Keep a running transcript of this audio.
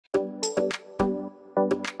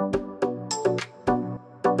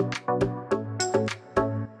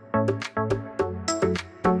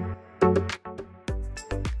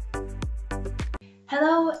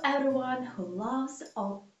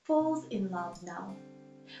love now.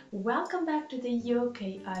 Welcome back to the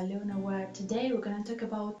Ukrlearner, where today we're going to talk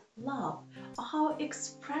about love, or how to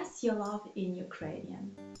express your love in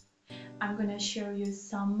Ukrainian. I'm going to show you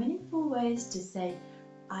some meaningful ways to say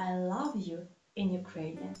I love you in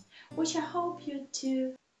Ukrainian, which I hope you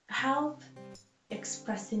to help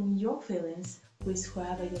expressing your feelings with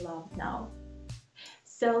whoever you love now.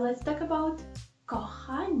 So let's talk about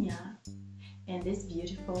кохання in this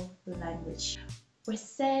beautiful language. We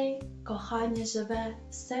say кохання живе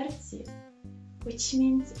в серці, which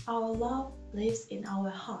means our love lives in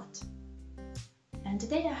our heart. And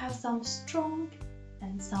today I have some strong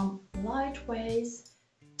and some light ways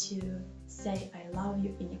to say I love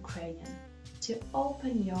you in Ukrainian, to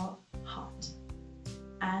open your heart.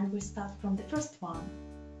 And we start from the first one.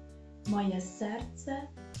 Моє серце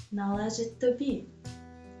належить тобі,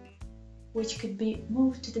 which could be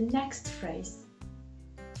moved to the next phrase.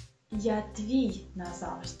 Я твій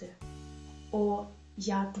назавжди, or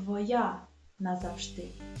я твоя назавжди.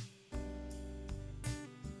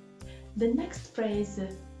 The next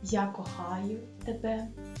phrase я кохаю тебе,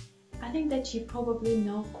 I think that you probably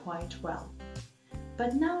know quite well.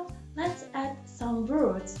 But now let's add some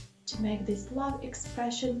words to make this love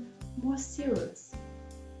expression more serious.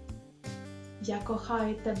 Я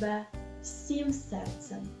кохаю тебе всім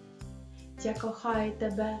серцем. Я кохаю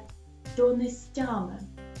тебе донестями,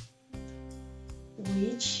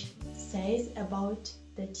 which says about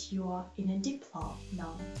that you are in a deep love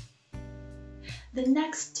now. The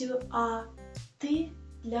next two are ти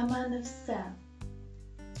для мене все.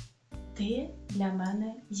 Ти для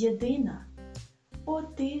мене єдина. О,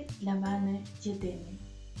 ти для мене єдиний.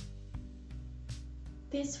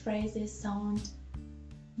 These phrases sound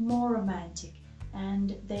more romantic, and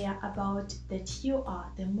they are about that you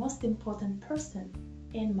are the most important person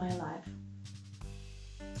in my life.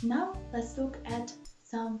 Now let's look at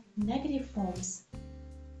some negative forms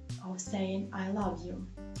of saying I love you.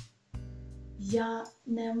 Я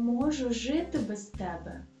не можу жити без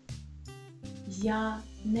тебе. Я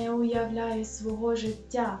не уявляю свого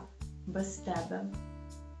життя без тебе.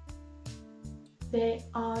 They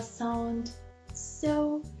all sound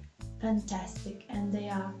so fantastic and they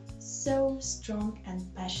are so strong and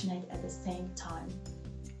passionate at the same time.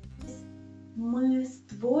 Ми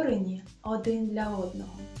створені один для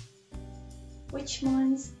одного, which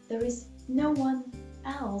means there is no one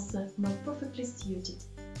else more perfectly suited,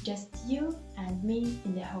 just you and me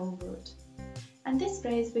in the whole world. And this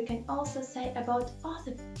phrase we can also say about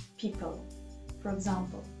other people. For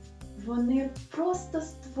example, вони просто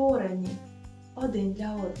створені один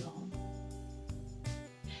для одного.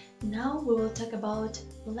 Now we will talk about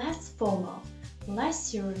less formal, less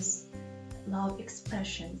serious love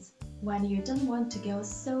expressions when you don't want to go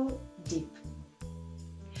so deep.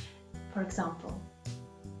 For example,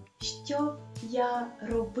 що б я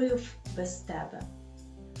робив без тебе?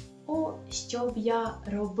 О, що б я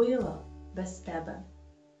робила без тебе?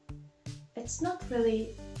 It's not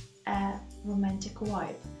really a romantic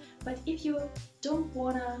vibe, but if you don't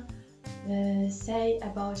wanna say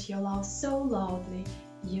about your love so loudly,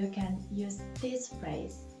 you can use this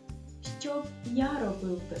phrase. Що б я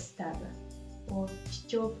робив без тебе? О,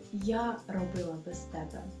 що б я робила без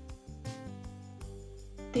тебе?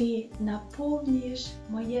 Ти наповнюєш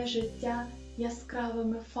моє життя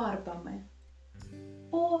яскравими фарбами.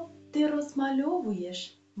 О, ти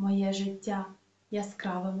розмальовуєш моє життя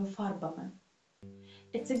яскравими фарбами.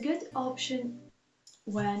 It's a good option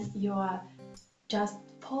when you are just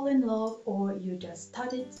fall in love or you just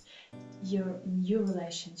started your new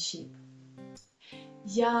relationship.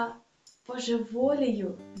 Я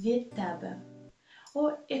божеволію від тебе.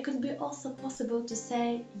 Or it could be also possible to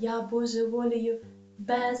say я божеволію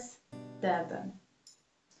без тебе.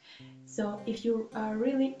 So if you are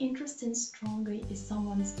really interested strongly in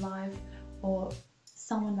someone's life or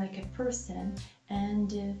someone like a person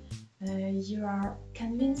and you are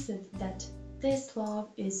convinced that this love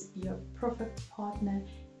is your perfect partner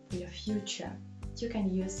for your future, you can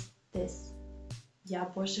use this.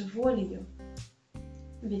 Я божеволію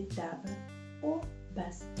від тебе о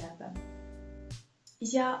без тебе.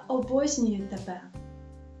 Я обожнюю тебе.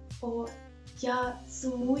 О, я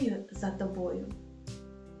сумую за тобою.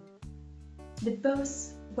 The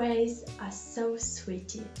both ways are so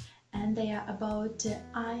sweet and they are about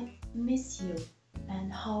I miss you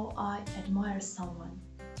and how I admire someone.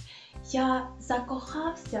 Я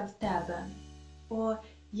закохався в тебе. О,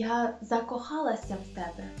 я закохалася в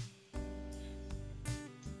тебе.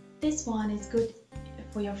 This one is good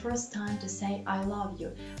for your first time to say I love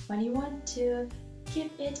you when you want to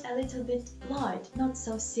keep it a little bit light, not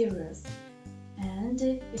so serious. And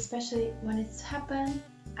especially when it's happened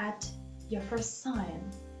at your first sign,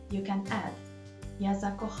 you can add Я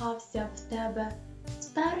закохався в тебе з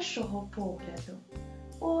першого погляду.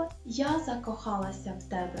 Or Я закохалася в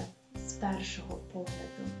тебе з першого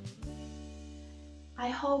погляду.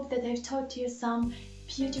 I hope that I've taught you some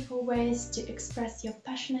beautiful ways to express your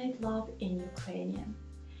passionate love in Ukrainian.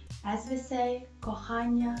 As we say,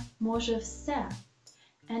 кохання може все.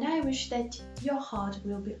 And I wish that your heart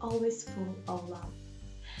will be always full of love.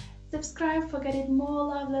 Subscribe for getting more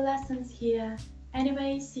lovely lessons here.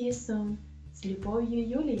 Anyway, see you soon. З любов'ю,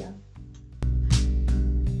 Юлія.